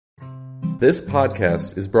This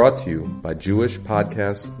podcast is brought to you by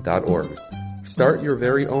JewishPodcasts.org. Start your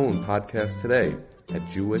very own podcast today at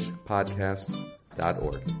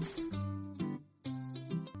JewishPodcasts.org. Okay,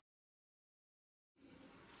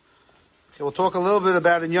 we'll talk a little bit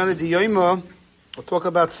about Inyana D'Yoyma. We'll talk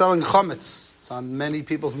about selling Chametz. It's on many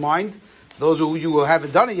people's mind. For those of you who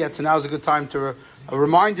haven't done it yet, so now is a good time to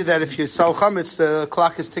remind you that if you sell Chametz, the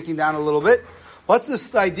clock is ticking down a little bit. What's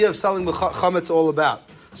this idea of selling the Chametz all about?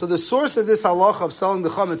 So the source of this halacha of selling the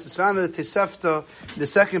Chametz is found in the Tosefta, the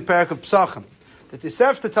second parak of Pesachim. The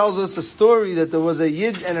Tosefta tells us a story that there was a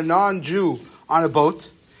Yid and a non-Jew on a boat,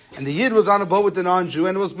 and the Yid was on a boat with the non-Jew,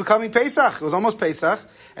 and it was becoming Pesach. It was almost Pesach,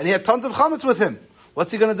 and he had tons of Chametz with him.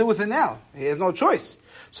 What's he going to do with it now? He has no choice.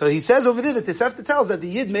 So he says over there, the Tosefta tells that the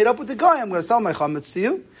Yid made up with the guy, I'm going to sell my Chametz to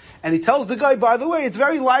you. And he tells the guy, by the way, it's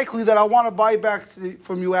very likely that I want to buy back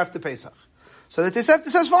from you after Pesach. So the Tosefta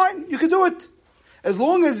says, fine, you can do it. As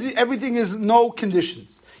long as everything is no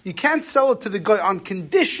conditions. You can't sell it to the guy on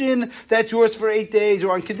condition that it's yours for 8 days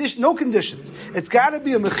or on condition, no conditions. It's got to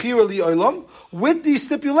be a mechira li'olam with the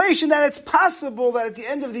stipulation that it's possible that at the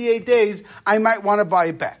end of the 8 days, I might want to buy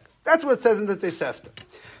it back. That's what it says in the Tosefta.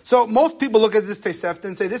 So most people look at this Tosefta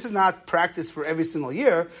and say, this is not practice for every single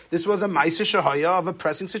year. This was a ma'aser shahaya of a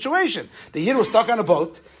pressing situation. The Yid was stuck on a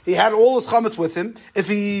boat. He had all his chametz with him. If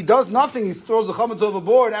he does nothing, he throws the chametz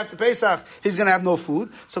overboard after Pesach, he's going to have no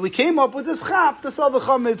food. So we came up with this chap to sell the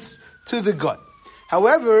chametz to the guy.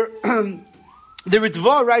 However, the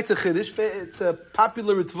Ritva writes a chiddush. It's a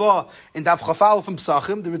popular Ritva in Daf Chafal from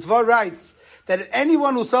Pesachim. The Ritva writes that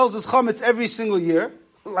anyone who sells his chametz every single year,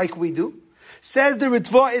 like we do, says the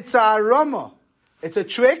Ritva, it's a arama. It's a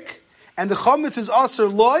trick, and the chametz is aser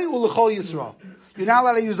loy u'lechol Yisrael. You're not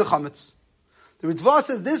allowed to use the chametz. The Ritva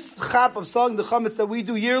says this chap of selling the chametz that we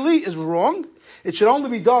do yearly is wrong. It should only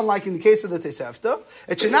be done like in the case of the Tosefta.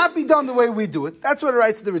 It should not be done the way we do it. That's what it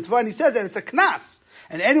writes the Ritva, and he says that it's a knas.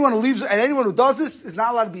 And anyone who does this is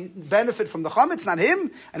not allowed to benefit from the chametz, not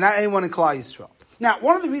him, and not anyone in Klal Yisrael. Now,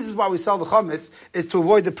 one of the reasons why we sell the chametz is to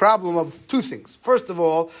avoid the problem of two things. First of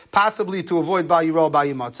all, possibly to avoid Bal Yirol, Bal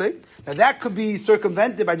Yimatzeh. Now, that could be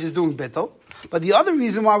circumvented by just doing bittul. But the other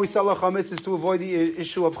reason why we sell our chametz is to avoid the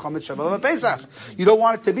issue of chametz shavel of Pesach. You don't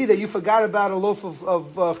want it to be that you forgot about a loaf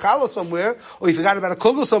of challah somewhere, or you forgot about a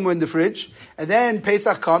kugel somewhere in the fridge, and then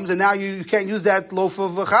Pesach comes, and now you can't use that loaf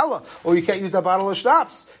of challah, or you can't use that bottle of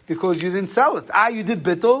schnapps, because you didn't sell it. You did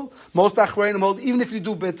bittul. Most achreinim hold, even if you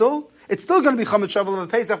do bittul, it's still going to be chametz shavel of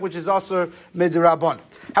Pesach, which is also midrabban.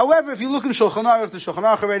 However, if you look in Shulchan Aruch, the Shulchan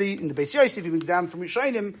Aruch already, in the Beis Yosef, you examine from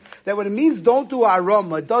Rishonim, that when it means don't do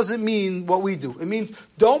arama, it doesn't mean what we do. It means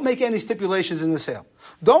don't make any stipulations in the sale.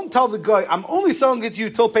 Don't tell the guy, I'm only selling it to you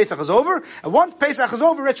till Pesach is over, and once Pesach is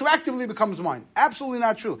over, retroactively becomes mine. Absolutely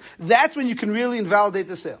not true. That's when you can really invalidate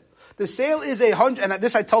the sale. The sale is 100, and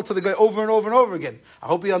this I tell to the guy over and over and over again. I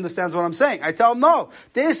hope he understands what I'm saying. I tell him, no,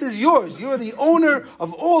 this is yours. You're the owner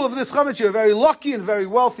of all of this chametz. You're a very lucky and very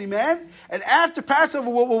wealthy man. And after Passover,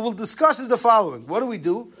 what we'll discuss is the following. What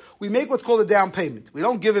do? We make what's called a down payment. We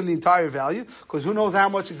don't give him the entire value, because who knows how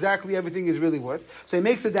much exactly everything is really worth. So he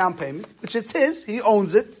makes a down payment, which it's his. He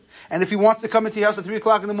owns it. And if he wants to come into your house at 3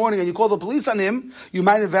 o'clock in the morning and you call the police on him, you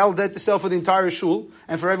might invalidate the sale for the entire shul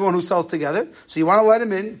and for everyone who sells together. So you want to let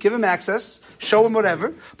him in, give him access, show him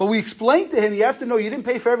whatever. But we explain to him, you have to know you didn't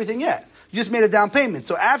pay for everything yet. You just made a down payment.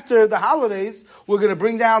 So after the holidays, we're going to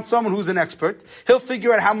bring down someone who's an expert. He'll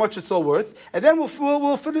figure out how much it's all worth. And then we'll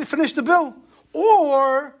finish the bill.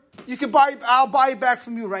 Or you can I'll buy it back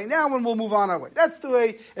from you right now and we'll move on our way. That's the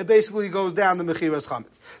way it basically goes down the Mechiras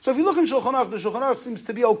Chametz. So if you look in Shulchan Aruch, the Shulchan Aruch seems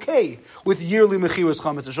to be okay with yearly Mechiras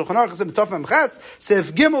Chametz. The Shulchan Aruch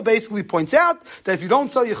Seif Gimel basically points out that if you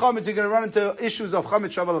don't sell your Chametz, you're going to run into issues of Chametz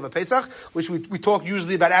Shavel of a Pesach, which we talk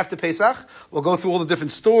usually about after Pesach. We'll go through all the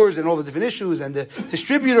different stores and all the different issues and the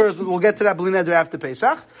distributors. We'll get to that B'li Neder after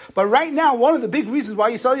Pesach. But right now, one of the big reasons why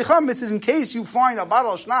you sell your Chametz is in case you find a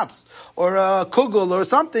bottle of schnapps or a kugel or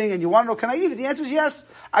something and you want to know, can I eat it? The answer is yes.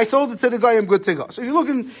 I sold it to the guy, I'm good to go. So if you look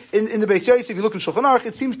in the Beis Yosef, if you look in Shulchan Aruch,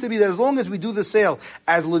 it seems to be that as long as we do the sale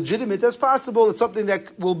as legitimate as possible, it's something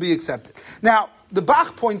that will be accepted. Now, the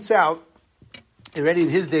Bach points out, already in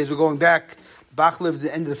his days, we're going back, Bach lived at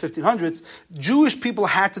the end of the 1500s, Jewish people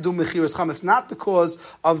had to do Mechiras Chametz, not because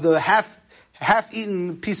of the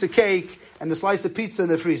half-eaten piece of cake and the slice of pizza in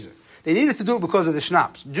the freezer. They needed to do it because of the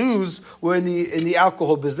schnapps. Jews were in the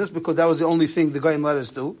alcohol business because that was the only thing the Goyim let us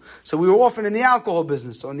do. So we were often in the alcohol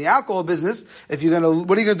business. So in the alcohol business, what are you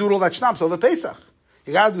going to do with all that schnapps over Pesach?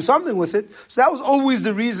 You got to do something with it. So that was always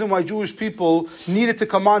the reason why Jewish people needed to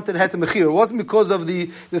come on to the Het Mechir. It wasn't because of the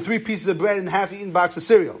 3 pieces of bread and half-eaten box of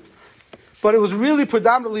cereal. But it was really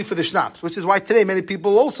predominantly for the schnapps, which is why today many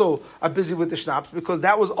people also are busy with the schnapps, because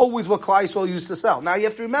that was always what Klal Yisrael used to sell. Now you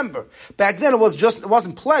have to remember, back then it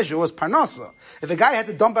wasn't pleasure, it was parnasa. If a guy had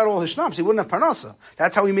to dump out all his schnapps, he wouldn't have parnasa.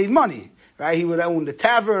 That's how he made money. Right? He would own the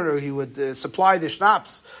tavern, or he would supply the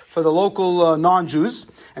schnapps for the local non-Jews,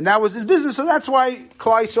 and that was his business. So that's why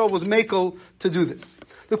Klal Yisrael was makel to do this.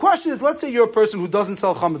 The question is, let's say you're a person who doesn't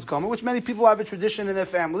sell chametz gomer, which many people have a tradition in their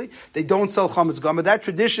family. They don't sell chametz gomer. That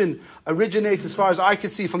tradition originates, as far as I can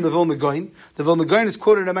see, from the Vilna Gaon. The Vilna Gaon is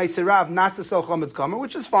quoted in Ma'aseh Rav not to sell chametz gomer,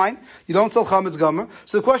 which is fine. You don't sell chametz gomer.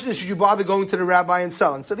 So the question is, should you bother going to the rabbi and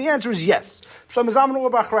selling? So the answer is yes. Even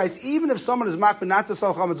if someone is makbid not to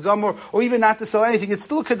sell chametz gomer, or even not to sell anything, it's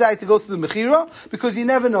still kedai to go through the mechira, because you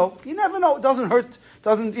never know. You never know. It doesn't hurt.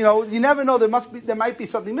 You never know. There might be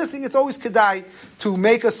something missing. It's always kedai to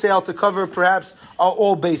make a sale to cover perhaps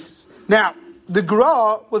all bases. Now, the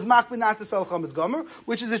Gra was makbid not to sell chametz gomer,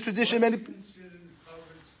 which is a tradition many.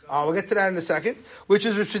 We'll get to that in a second. Which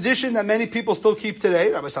is a tradition that many people still keep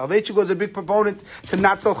today. Rabbi Soloveitchik was a big proponent to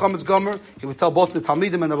not sell chametz gomer. He would tell both the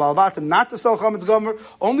Talmidim and the Balbatim not to sell chametz gomer,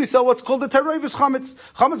 only sell what's called the teroivus chametz.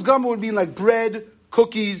 Chametz gomer would be like bread,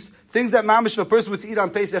 cookies, things that mamish, if a person would eat on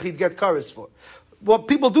Pesach, he'd get kares for. What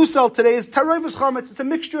people do sell today is teroivus chametz. It's a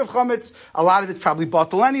mixture of chametz. A lot of it's probably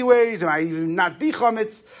bottled anyways. It might even not be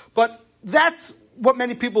chametz. But that's what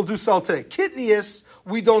many people do sell today. Kitnius,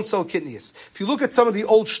 we don't sell kitnius. If you look at some of the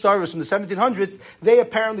old shtaros from the 1700s, they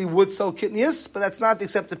apparently would sell kitnius, but that's not the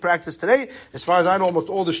accepted practice today. As far as I know, almost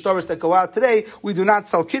all the shtaros that go out today, we do not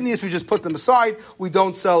sell kitnius. We just put them aside. We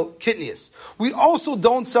don't sell kitnius. We also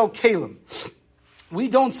don't sell kalim. We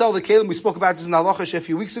don't sell the kalim. We spoke about this in Halacha a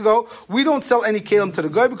few weeks ago. We don't sell any kalim to the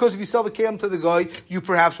goy, because if you sell the kalim to the goy, you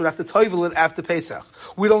perhaps would have to toivel it after Pesach.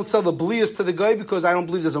 We don't sell the blias to the goy, because I don't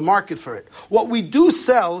believe there's a market for it. What we do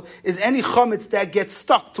sell is any chametz that gets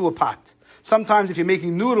stuck to a pot. Sometimes if you're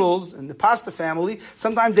making noodles in the pasta family,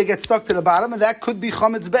 sometimes they get stuck to the bottom, and that could be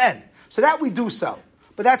chametz be'en. So that we do sell.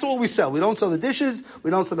 But that's all we sell. We don't sell the dishes,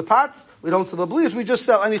 we don't sell the pots, we don't sell the blias, we just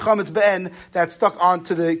sell any chametz be'en that's stuck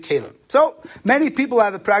onto the kalim. So, many people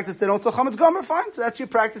have a practice, they don't sell chametz gomer, fine. So that's your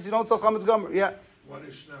practice, you don't sell chametz gomer, yeah. What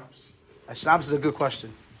is schnapps? Schnapps is a good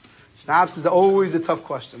question. Schnapps is always a tough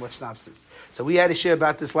question, what schnapps is. So we had a share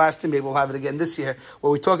about this last year, maybe we'll have it again this year,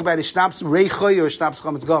 where we talk about is schnapps reichoy or schnapps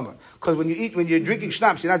chametz gomer. Because when you're drinking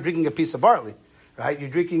schnapps, you're not drinking a piece of barley. Right? You're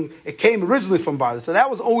drinking, it came originally from barley. So that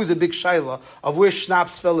was always a big shaila of where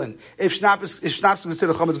schnapps fell in. If schnapps is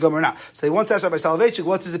considered chametz gomer or not. So they once asked Rabbi Soloveitchik,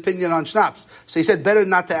 what's his opinion on schnapps? So he said, better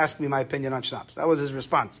not to ask me my opinion on schnapps. That was his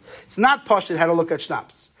response. It's not pashut how to look at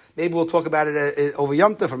schnapps. Maybe we'll talk about it over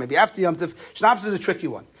Yom Tov or maybe after Yom Tov. Schnapps is a tricky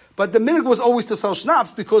one. But the minhag was always to sell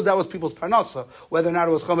schnapps because that was people's parnasa, whether or not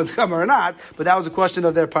it was chametz gomer or not, but that was a question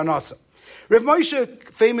of their parnasa. Rav Moshe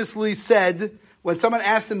famously said, when someone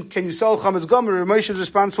asked him, can you sell chametz gomer, Rav Moshe's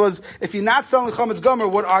response was, if you're not selling chametz gomer,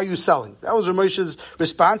 what are you selling? That was Rav Moshe's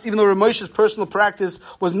response, even though Rav Moshe's personal practice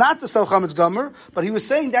was not to sell chametz gomer, but he was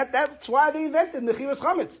saying that that's why they invented mechiras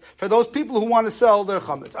chametz, for those people who want to sell their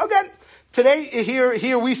chametz. Again, today,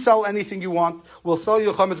 here we sell anything you want. We'll sell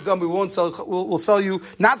you chametz gomer, we'll sell you,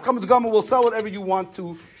 not chametz gomer, we'll sell whatever you want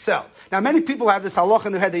to sell. Now, many people have this halach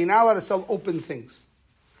in their head that you're not allowed to sell open things.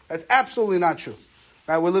 That's absolutely not true.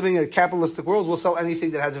 Right? We're living in a capitalistic world. We'll sell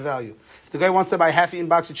anything that has a value. If the guy wants to buy a half-eaten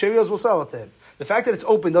box of Cheerios, we'll sell it to him. The fact that it's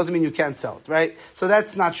open doesn't mean you can't sell it, right? So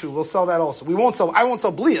that's not true. We'll sell that also. I won't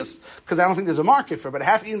sell blias because I don't think there's a market for it. But a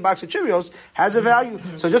half-eaten box of Cheerios has a value.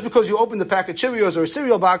 So just because you open the pack of Cheerios or a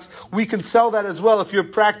cereal box, we can sell that as well if your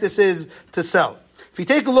practice is to sell. If you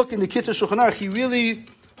take a look in the Kitzur Shulchan Aruch, he really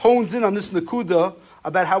hones in on this nakuda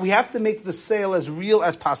about how we have to make the sale as real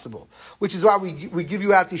as possible, which is why we give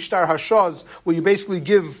you out these shtar hashaz, where you basically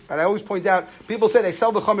give, and I always point out, people say they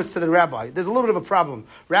sell the chametz to the rabbi. There's a little bit of a problem.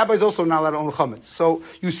 Rabbis also not allowed to own chametz. So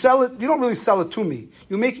you sell it, you don't really sell it to me.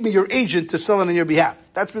 You make me your agent to sell it on your behalf.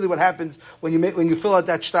 That's really what happens when you fill out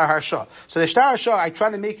that shtar hashah. So the shtar hashah, I try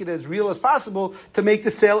to make it as real as possible to make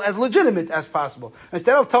the sale as legitimate as possible.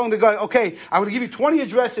 Instead of telling the guy, okay, I'm going to give you 20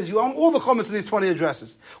 addresses, you own all the chametz of these 20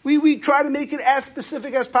 addresses. We try to make it as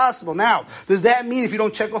specific as possible. Now, does that mean if you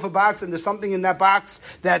don't check off a box and there's something in that box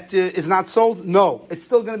that is not sold? No. It's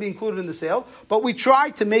still going to be included in the sale. But we try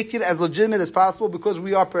to make it as legitimate as possible because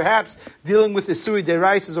we are perhaps dealing with a suri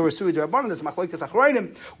deraises or a suri derabanan, that's machlokes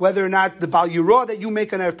achronim, whether or not the bal yirah that you make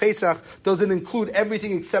on Erev Pesach, does it include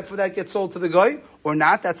everything except for that gets sold to the guy or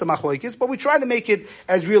not? That's a machlokes, but we try to make it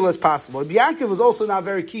as real as possible. Bianca was also not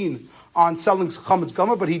very keen on selling chametz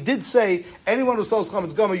gomer, but he did say anyone who sells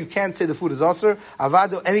chametz gomer, you can't say the food is aser.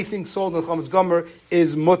 Avado, anything sold in chametz gomer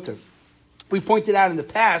is mutter. We pointed out in the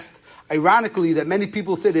past, ironically, that many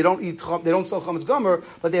people say they don't sell chametz gomer,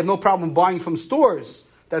 but they have no problem buying from stores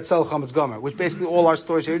that sell chametz gomer, which basically all our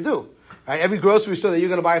stores here do. Right? Every grocery store that you're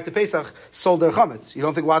going to buy after Pesach sold their chametz. You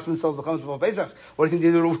don't think Wasserman sells the chametz before Pesach? What do you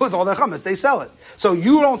think they do with all their chametz? They sell it. So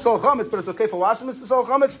you don't sell chametz, but it's okay for Wasserman to sell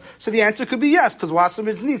chametz? So the answer could be yes, because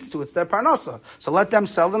Wasserman needs to. It's their parnasa. So let them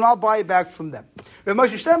sell, and I'll buy it back from them. Rav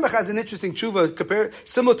Moshe Sternbach has an interesting tshuva,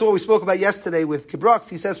 similar to what we spoke about yesterday with Kibrux.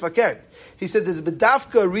 He says, fakert. He says there's a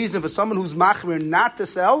bedavka reason for someone who's machmir not to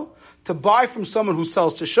sell, to buy from someone who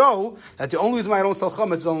sells, to show that the only reason why I don't sell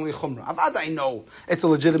chametz is only chumrah. Avad, I know it's a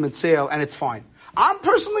legitimate sale and it's fine. I'm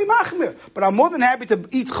personally machmir, but I'm more than happy to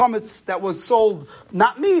eat chametz that was sold,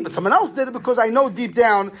 not me, but someone else did it, because I know deep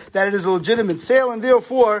down that it is a legitimate sale, and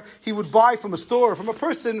therefore he would buy from a store or from a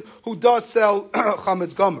person who does sell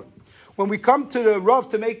chametz gomer. When we come to the Rav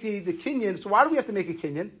to make the kinyan, so why do we have to make a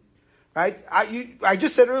kinyan? Right? I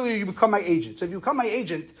just said earlier you become my agent. So if you become my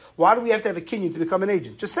agent, why do we have to have a kinyan to become an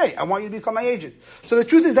agent? Just say, I want you to become my agent. So the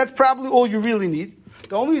truth is that's probably all you really need.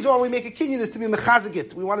 The only reason why we make a kinyan is to be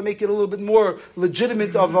mechazikit. We want to make it a little bit more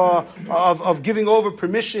legitimate of giving over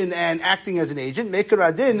permission and acting as an agent. Make a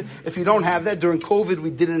radin. If you don't have that, during COVID we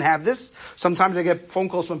didn't have this. Sometimes I get phone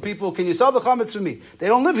calls from people, can you sell the chametz for me? They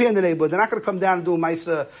don't live here in the neighborhood. They're not going to come down and do a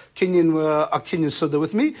maisa kinyan, a kinyan suda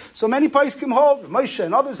with me. So many poskim hold, Moshe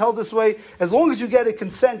and others held this way. As long as you get a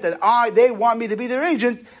consent that they want me to be their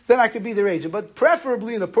agent, then I could be their agent. But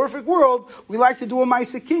preferably in a perfect world, we like to do a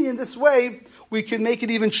maisa kinyan. This way, we can make it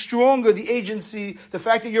even stronger, the agency, the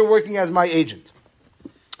fact that you're working as my agent.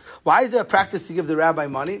 Why is there a practice to give the rabbi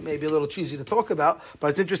money? Maybe a little cheesy to talk about,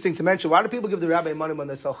 but it's interesting to mention. Why do people give the rabbi money when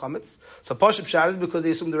they sell chametz? So Pashup Pshat is because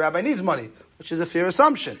they assume the rabbi needs money, which is a fair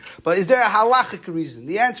assumption. But is there a halachic reason?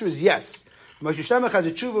 The answer is yes. Moshe Shemach has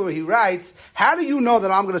a tshuva where he writes, how do you know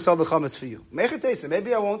that I'm going to sell the chametz for you?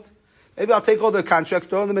 Maybe I won't. Maybe I'll take all the contracts,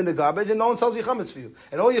 throw them in the garbage, and no one sells your chametz for you.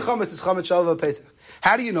 And all your chametz is chametz shalva Pesach.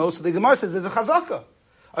 How do you know? So the Gemara says there's a chazaka.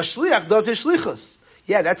 A shliach does his shlichus.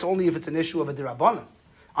 Yeah, that's only if it's an issue of a derabanan.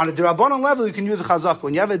 On a derabanan level, you can use a chazaka.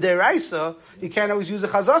 When you have a deraisa, you can't always use a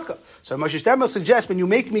chazaka. So Moshe Sternbach suggests, when you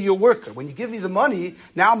make me your worker, when you give me the money,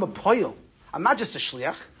 now I'm a poil. I'm not just a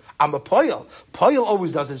shliach. I'm a poil. Poil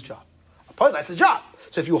always does his job. A poil, that's a job.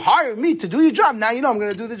 So if you hire me to do your job, now you know I'm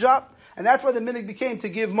going to do the job. And that's why the minhag became to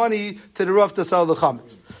give money to the Rav to sell the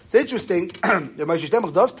chametz. It's interesting, that Moshe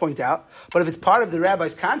Sternbach does point out, but if it's part of the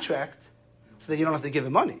rabbi's contract, so then you don't have to give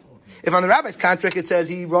him money. If on the rabbi's contract it says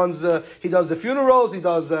he does the funerals, he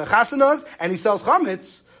does chasanas, and he sells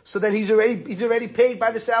chametz, so then he's already paid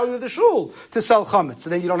by the salary of the shul to sell chametz. So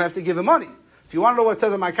then you don't have to give him money. If you want to know what it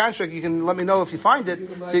says on my contract, you can let me know if you find it.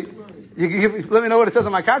 Let me know what it says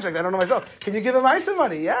on my contract. I don't know myself. Can you give him some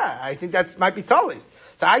money? Yeah, I think that might be tully.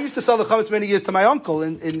 So I used to sell the chametz many years to my uncle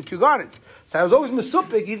in Kew Gardens. So I was always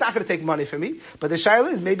mesupik, he's not going to take money from me. But the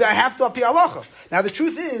shayla is, maybe I have to api halacha. Now the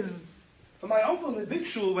truth is, for my uncle in the big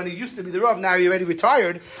shul, when he used to be the Rav, now he already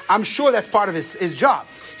retired, I'm sure that's part of his job.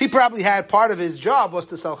 He probably had part of his job was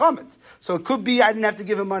to sell chametz. So it could be I didn't have to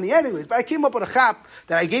give him money anyways. But I came up with a chap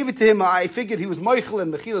that I gave it to him. I figured he was moichel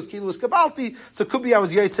and mechilas kilu kabalti. So it could be I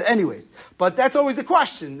was yaitza anyways. But that's always the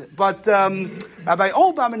question. But Rabbi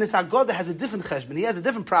Olbaum in his Haggadah has a different cheshbon. He has a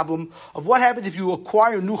different problem of what happens if you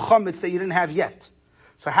acquire new chametz that you didn't have yet.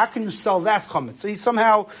 So how can you sell that chametz? So he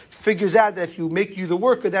somehow figures out that if you make you the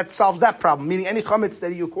worker, that solves that problem. Meaning any chametz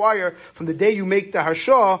that you acquire from the day you make the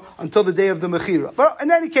harshah until the day of the mechira. But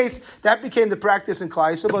in any case, that became the practice in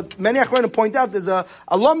Klai. So, but many achronim point out there's a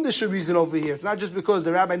lumdisha reason over here. It's not just because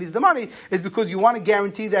the rabbi needs the money. It's because you want to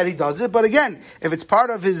guarantee that he does it. But again, if it's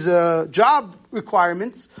part of his job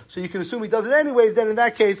requirements, so you can assume he does it anyways, then in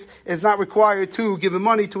that case, it's not required to give him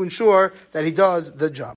money to ensure that he does the job.